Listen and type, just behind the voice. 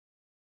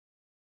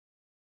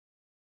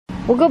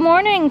Well, good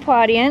morning,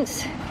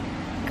 audience.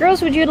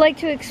 Girls, would you like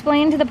to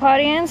explain to the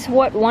audience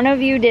what one of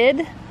you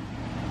did?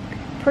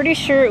 Pretty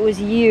sure it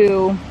was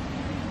you,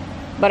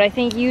 but I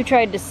think you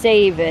tried to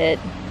save it.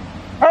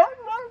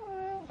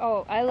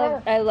 Oh, I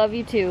love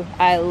you too.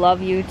 I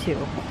love you too.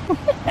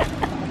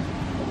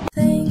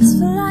 Thanks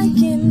for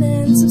liking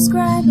and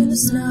subscribing to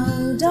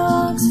Snow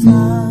Dogs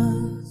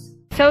Vlogs.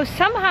 So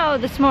somehow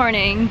this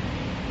morning,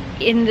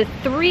 in the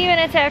 3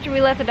 minutes after we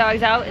let the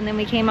dogs out and then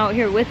we came out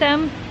here with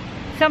them,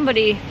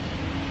 somebody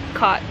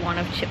caught one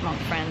of Chipmunk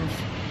Friends.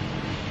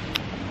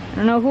 I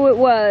don't know who it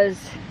was.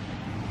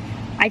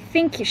 I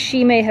think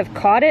she may have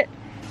caught it,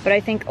 but I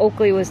think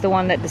Oakley was the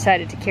one that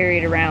decided to carry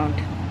it around.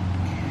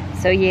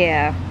 So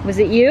yeah, was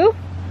it you?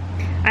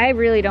 I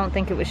really don't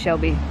think it was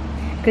Shelby,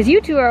 because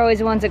you two are always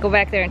the ones that go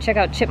back there and check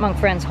out Chipmunk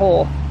Friend's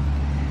hole.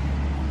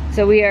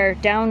 So we are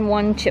down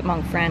one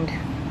Chipmunk Friend.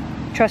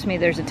 Trust me,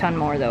 there's a ton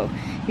more though.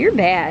 You're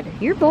bad.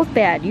 You're both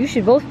bad. You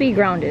should both be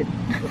grounded.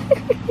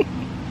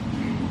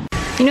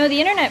 You know,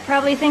 the internet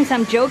probably thinks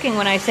I'm joking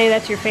when I say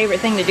that's your favorite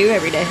thing to do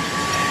every day.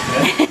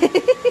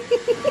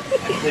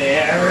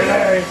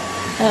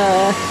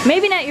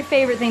 Maybe not your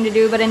favorite thing to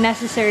do, but a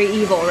necessary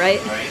evil,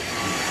 right?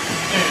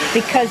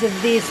 Because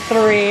of these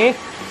three.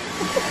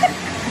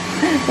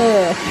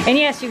 And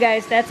yes, you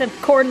guys, that's a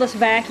cordless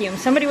vacuum.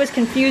 Somebody was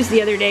confused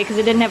the other day because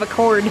it didn't have a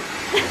cord. When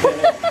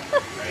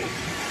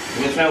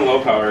it's not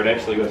low power, it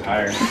actually goes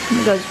higher.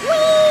 It goes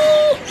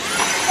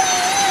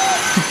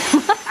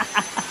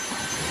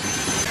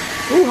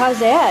ooh, how's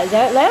that?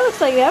 That looks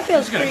like that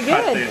feels pretty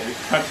good.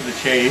 Cut to the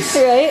chase.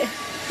 Right?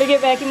 They get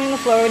vacuuming the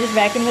floor, we just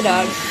vacuum the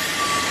dogs.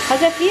 How's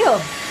that feel?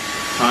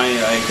 Honey,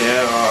 like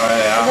that.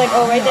 It's like,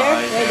 oh, right there,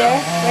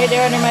 right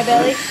there under my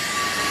belly.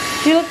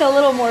 You looked a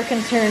little more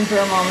concerned for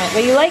a moment,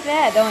 but you like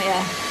that, don't you?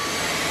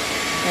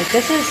 Like,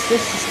 this is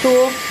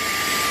cool.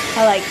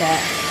 I like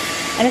that.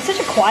 And it's such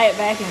a quiet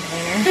vacuum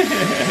cleaner.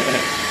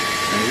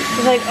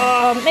 It's like,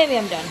 oh, maybe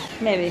I'm done.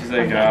 Maybe. She's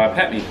like,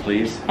 pet me,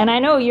 please. And I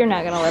know you're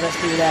not gonna let us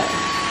do that.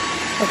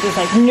 It's just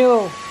like,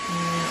 no.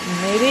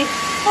 Maybe?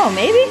 Oh,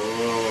 maybe?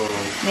 Whoa.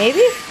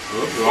 Maybe?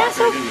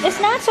 It's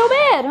not so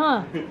bad,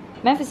 huh?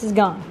 Memphis is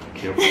gone.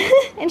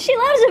 And she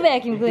loves a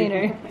vacuum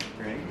cleaner.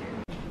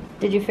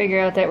 Did you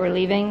figure out that we're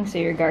leaving, so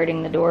you're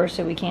guarding the door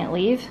so we can't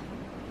leave?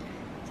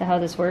 Is that how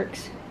this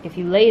works? If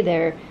you lay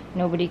there,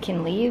 nobody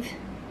can leave?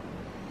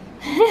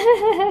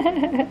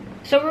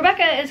 So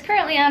Rebecca is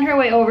currently on her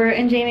way over,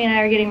 and Jamie and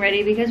I are getting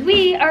ready because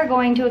we are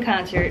going to a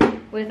concert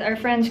with our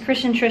friends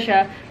Chris and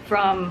Trisha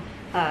from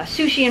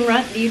Sushi and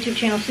Runt, the YouTube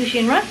channel Sushi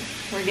and Runt.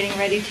 We're getting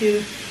ready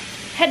to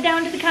head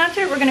down to the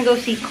concert. We're gonna go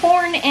see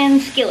KoRn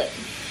and Skillet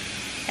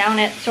down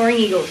at Soaring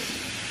Eagles.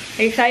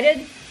 Are you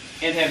excited?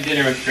 And have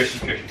dinner with Chris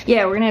and Trisha.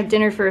 Yeah, we're gonna have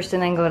dinner first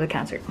and then go to the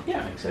concert.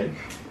 Yeah, I'm excited.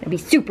 It'd be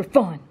super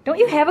fun. Don't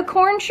you have a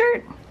KoRn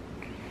shirt?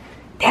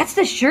 That's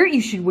the shirt you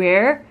should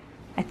wear.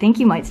 I think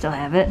you might still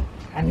have it.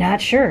 I'm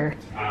not sure.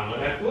 We'll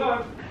have to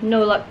look.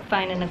 No luck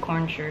finding a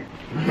KoRn shirt.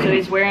 So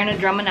he's wearing a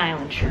Drummond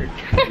Island shirt.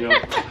 Yep,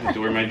 I have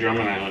to wear my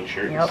Drummond Island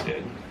shirt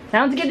instead.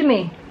 Sounds good to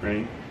me.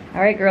 Right?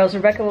 Alright girls,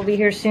 Rebecca will be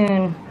here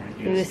soon.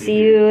 We will see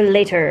you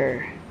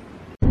later.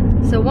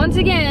 So once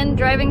again,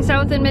 driving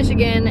south in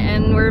Michigan,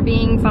 and we're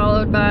being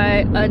followed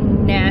by a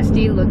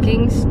nasty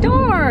looking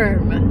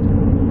storm.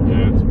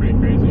 Yeah, it's pretty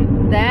crazy.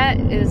 That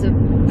is a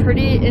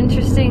pretty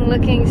interesting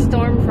looking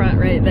storm front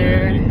right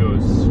there. Yeah, it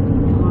goes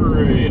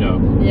straight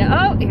up.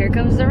 Yeah, oh, here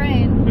comes the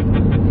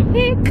rain.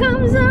 Here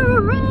comes the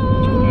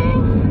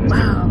rain.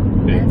 Wow,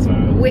 that's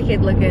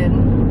wicked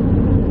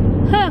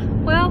looking. Huh,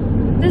 well,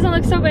 doesn't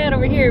look so bad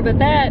over here, but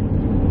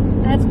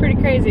that's pretty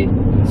crazy.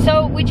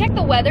 So we checked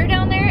the weather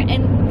down there,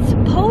 and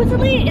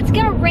supposedly it's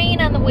gonna rain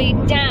on the way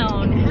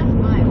down.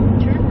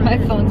 My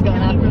phone's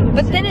going off.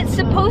 But then it's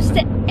supposed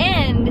to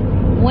end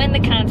when the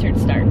concert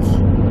starts.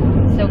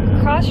 So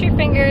cross your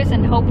fingers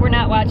and hope we're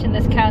not watching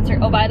this concert.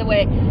 Oh, by the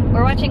way,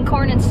 we're watching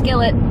KoRn and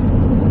Skillet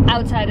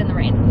outside in the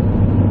rain.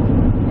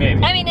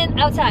 Maybe. I mean,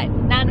 outside,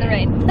 not in the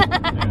rain. Yeah.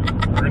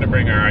 We're gonna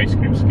bring our ice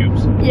cream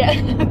scoops. Yeah.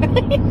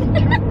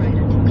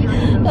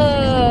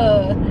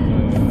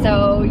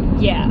 So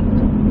yeah.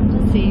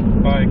 Let's see.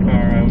 Bye,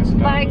 car. I was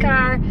Bye,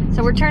 car.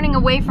 So we're turning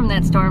away from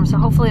that storm, so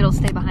hopefully it'll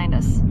stay behind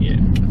us. Yeah.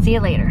 See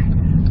you later.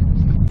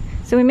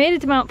 So we made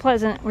it to Mount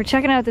Pleasant. We're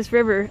checking out this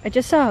river. I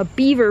just saw a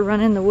beaver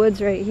run in the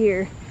woods right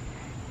here.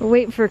 We're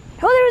waiting for,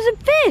 oh, there was a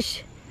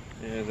fish.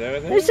 Yeah, is that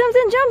what that There's is?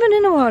 something jumping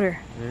in the water.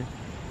 Yeah.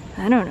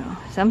 I don't know,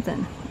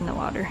 something in the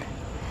water.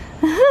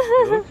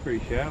 It looks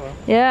pretty shallow.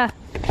 Yeah.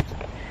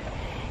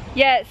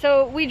 Yeah,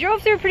 so we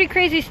drove through a pretty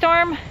crazy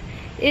storm.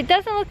 It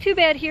doesn't look too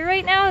bad here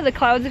right now. The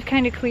clouds have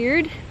kind of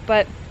cleared,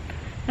 but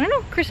I don't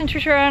know. Chris and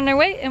Trisha are on their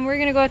way, and we're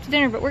gonna go out to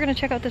dinner, but we're gonna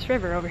check out this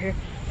river over here.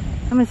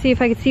 I'm gonna see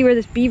if I can see where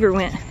this beaver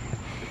went.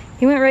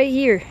 He went right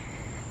here.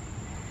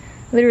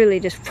 Literally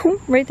just boom,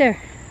 right there.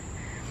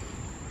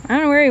 I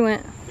don't know where he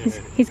went.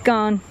 He's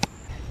gone.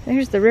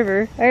 There's the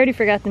river. I already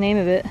forgot the name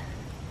of it.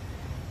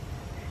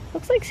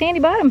 Looks like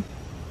sandy bottom.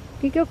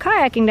 You go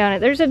kayaking down it.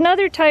 There's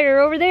another tire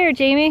over there,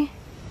 Jamie.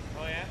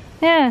 Oh yeah?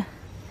 Yeah.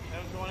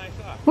 That was the one I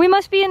saw. We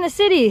must be in the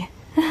city.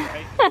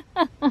 Right.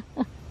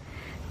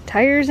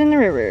 Tires in the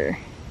river.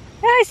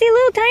 Oh, I see a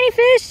little tiny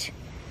fish.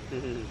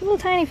 Little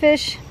tiny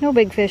fish. No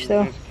big fish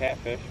though. There's a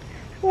catfish.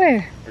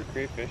 Where? Or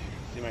crayfish.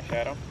 See my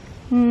shadow?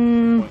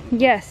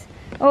 Yes.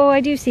 Oh,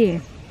 I do see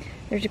him.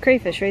 There's a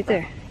crayfish right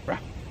there.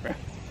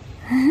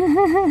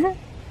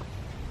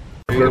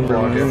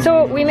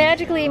 So we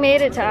magically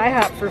made it to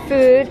IHOP for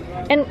food,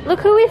 and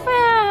look who we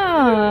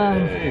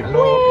found!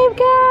 Wave,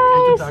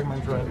 guys!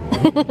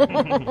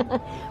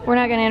 We're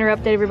not gonna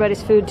interrupt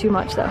everybody's food too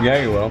much, though.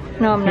 Yeah, you will.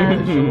 No, I'm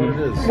not.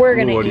 We're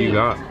gonna eat. What do you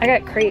got? I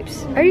got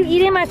crepes. Are you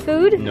eating my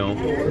food? No.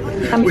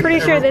 I'm pretty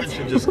sure that's.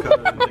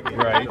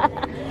 Right.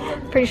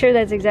 Pretty sure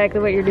that's exactly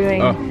what you're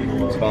doing. Oh,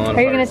 it's falling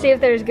Are you gonna see if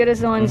they're as good as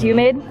the ones you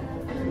made?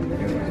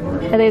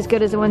 Are they as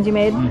good as the ones you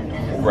made?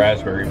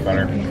 Raspberry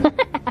butter.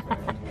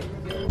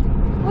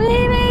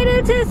 We made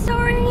it to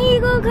Soaring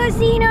Eagle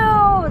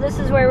Casino! This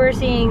is where we're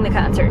seeing the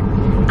concert.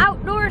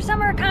 Outdoor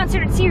summer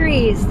concert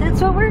series.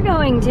 That's what we're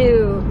going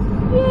to.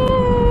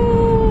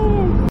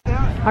 Yay!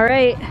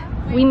 Alright,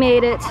 we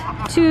made it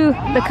to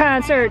the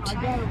concert.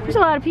 There's a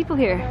lot of people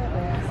here.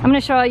 I'm gonna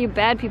show all you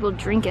bad people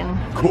drinking.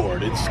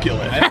 KoRn and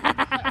Skillet.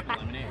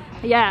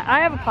 Yeah, I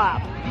have a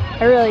pop.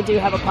 I really do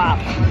have a pop.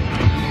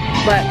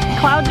 But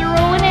clouds are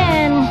rolling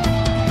in.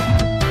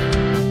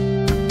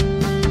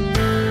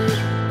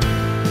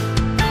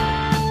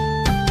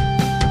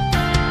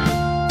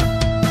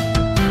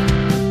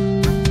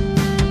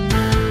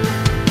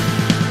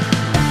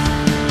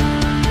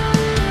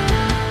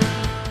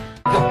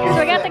 So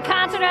we got the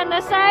concert on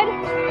this side,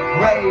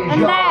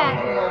 and that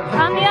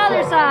on the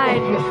other side.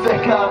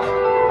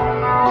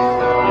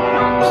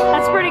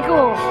 That's pretty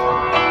cool.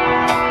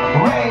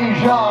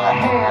 Raise your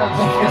hands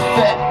if you're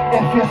sick,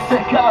 if you're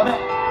sick of it.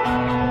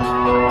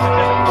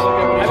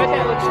 I bet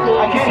that looks cool.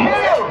 I can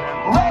hear you.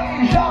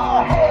 Raise your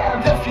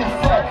hands if you're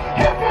sick,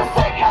 if you're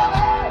sick of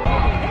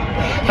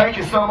it. Thank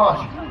you so much.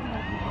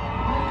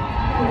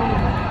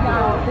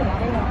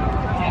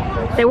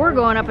 They were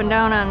going up and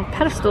down on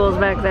pedestals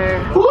back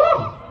there. Woo!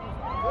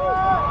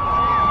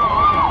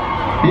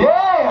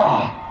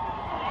 Yeah!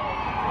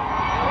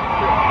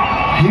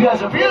 You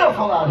guys are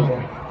beautiful out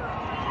here.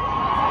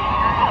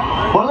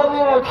 We're living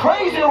in a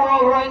crazy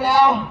world right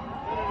now.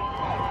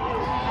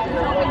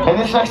 And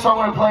this next song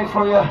I'm going to play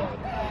for you,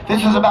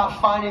 this is about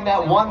finding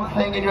that one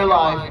thing in your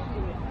life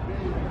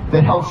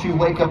that helps you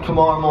wake up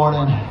tomorrow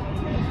morning.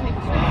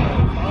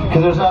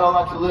 Because there's not a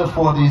lot to live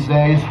for these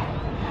days.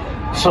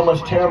 So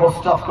much terrible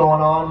stuff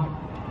going on.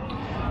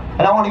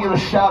 And I want to give a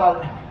shout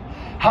out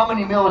how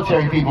many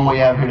military people we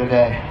have here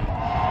today.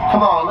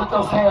 Come on, lift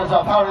those hands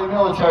up. How many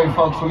military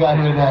folks we got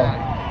here today?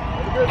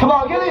 Come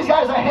on, give these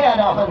guys a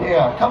hand up in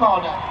here. Come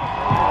on now.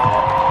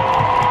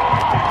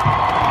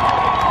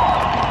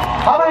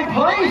 How many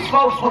police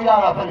folks we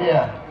got up in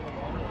here?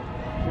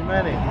 Too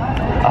many.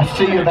 I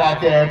see you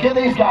back there. Give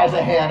these guys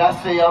a hand. I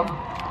see them.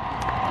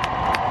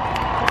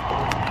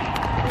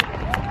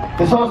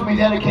 This song's to be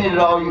dedicated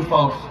to all you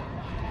folks.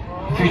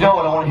 If you know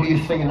it, I want to hear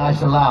you singing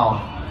nice and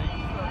loud.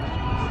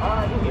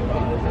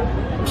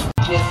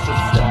 Just to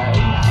stay.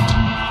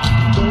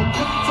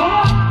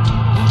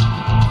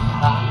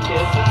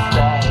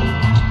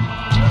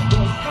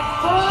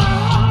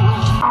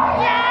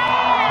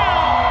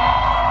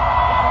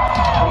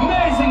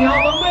 Amazing,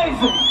 y'all,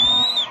 amazing.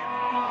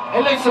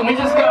 Hey, listen, we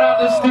just got out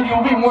of the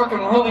studio. We've been working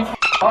really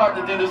hard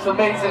to do this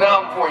amazing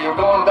album for you. We're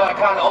going back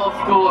kind of old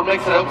school and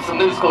mixing it up with some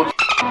new school.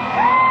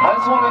 I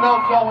just want to know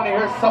if y'all want to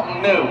hear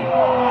something new.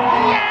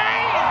 Yeah!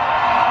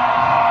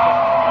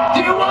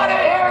 Do you want to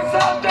hear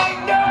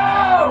something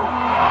new?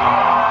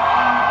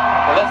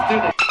 Well, let's do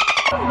this.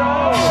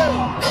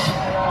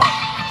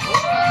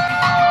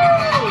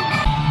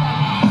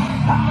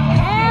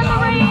 And the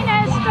rain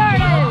has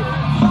started.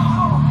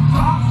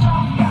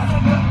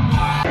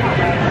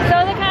 So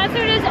the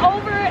concert is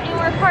over and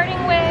we're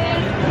parting ways.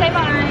 Say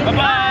bye.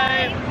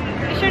 Bye-bye.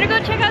 Be sure to go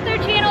check out their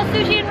channel,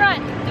 Sushi and Run.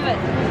 Do it.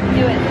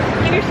 Do it.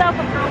 Give yourself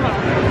a promo.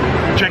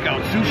 Check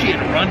out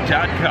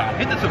sushiandrun.com.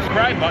 Hit the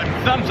subscribe button,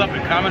 thumbs up,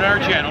 and comment on our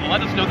channel to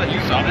let us know that you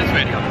saw this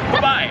video.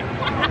 Bye-bye.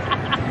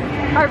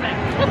 Perfect.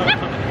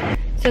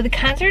 So the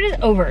concert is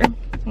over.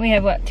 We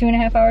have what,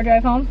 2.5 hour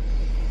drive home?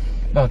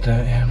 About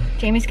that, yeah.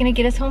 Jamie's gonna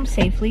get us home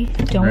safely.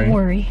 Don't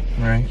worry.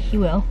 Right. He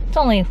will. It's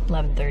only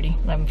 11:30,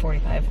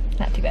 11:45.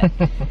 Not too bad.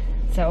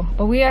 So,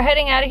 but we are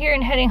heading out of here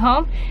and heading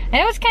home. I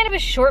know it's kind of a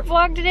short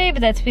vlog today,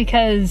 but that's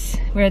because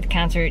we're at the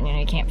concert and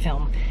you can't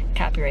film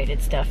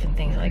copyrighted stuff and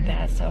things like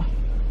that. So,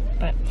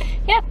 but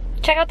yeah,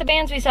 check out the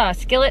bands we saw,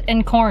 Skillet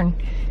and KoRn.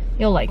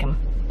 You'll like them,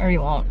 or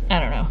you won't. I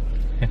don't know.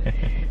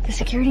 The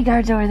security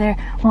guards over there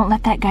won't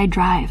let that guy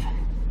drive.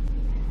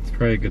 It's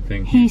probably a good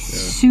thing. He's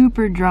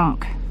super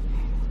drunk.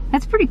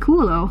 That's pretty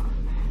cool though.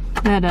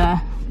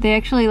 That they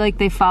actually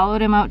they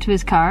followed him out to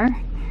his car,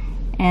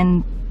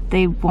 and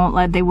they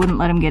wouldn't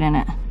let him get in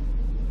it.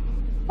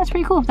 That's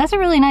pretty cool. That's a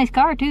really nice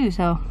car too,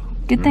 so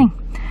good thing.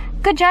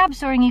 Good job,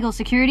 Soaring Eagle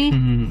Security.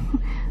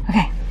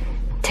 Okay,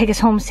 take us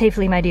home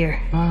safely, my dear.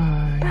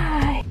 Bye.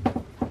 Bye.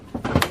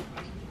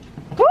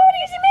 Oh,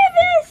 there's a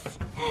Memphis!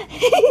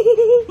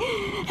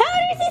 How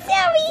there's a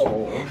Sammy!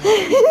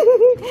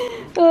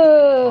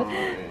 Oh,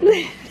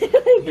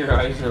 Your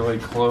eyes are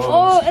like closed.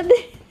 Oh, and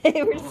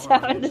they were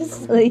sound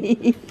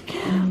asleep.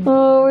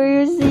 Oh,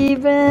 were you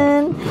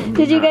sleeping?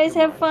 Did you guys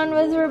have fun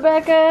with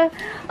Rebecca?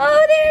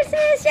 Oh, there's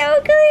Miss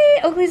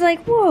Oakley. Oakley's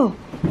like, whoa,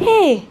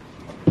 hey,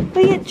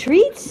 we get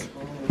treats?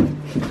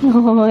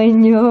 Oh, I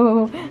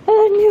know.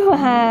 Oh, no.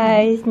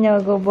 Hi,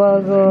 Snuggle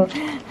Buggle.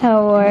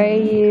 How are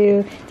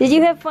you? Did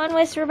you have fun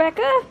with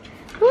Rebecca?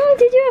 Oh,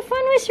 did you have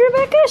fun with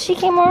Rebecca? She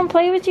came over and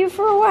played with you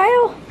for a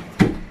while.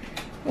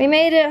 We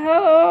made it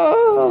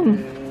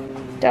home.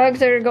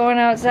 Dogs are going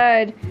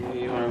outside.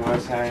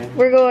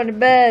 We're going to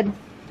bed.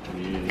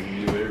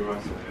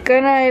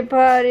 Good night,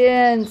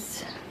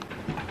 audience.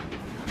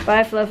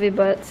 Bye, fluffy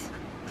butts.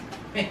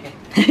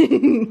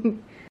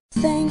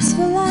 Thanks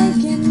for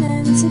liking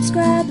and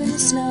subscribing to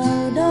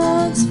Snow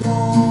Dogs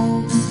Vlog.